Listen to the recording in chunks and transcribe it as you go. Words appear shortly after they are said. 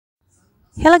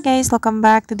Hello guys, welcome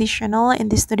back to this channel. In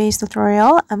this today's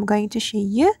tutorial, I'm going to show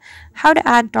you how to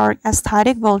add dark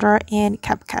aesthetic border in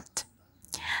Capcut.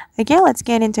 Okay, let's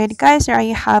get into it guys. Here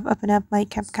I have opened up my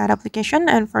Capcut application,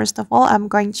 and first of all, I'm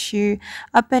going to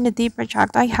open the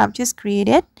project I have just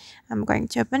created. I'm going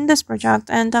to open this project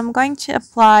and I'm going to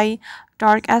apply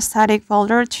dark aesthetic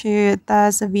folder to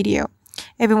this video.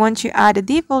 If we want to add a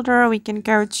deep folder, we can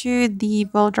go to the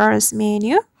folders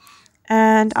menu.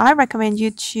 And I recommend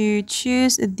you to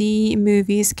choose the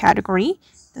movies category,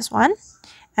 this one.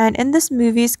 And in this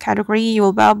movies category, you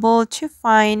will be able to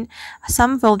find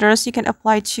some filters you can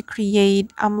apply to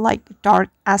create like dark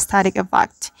aesthetic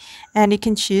effect. And you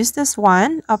can choose this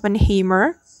one,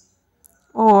 Oppenheimer,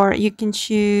 or you can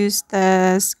choose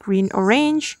this green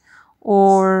orange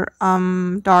or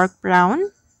dark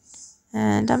brown.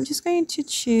 And I'm just going to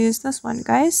choose this one,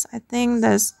 guys. I think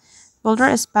this folder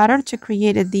is better to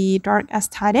create the dark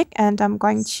aesthetic, and I'm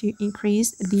going to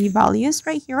increase the values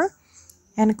right here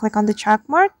and click on the check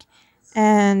mark.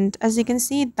 And as you can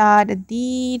see that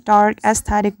the dark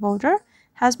aesthetic folder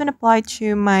has been applied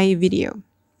to my video.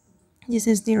 This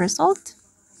is the result.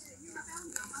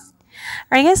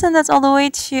 Alright guys, and that's all the way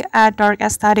to add dark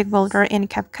aesthetic folder in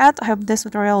Capcut. I hope this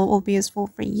tutorial will be useful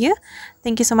for you.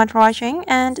 Thank you so much for watching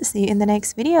and see you in the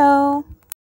next video.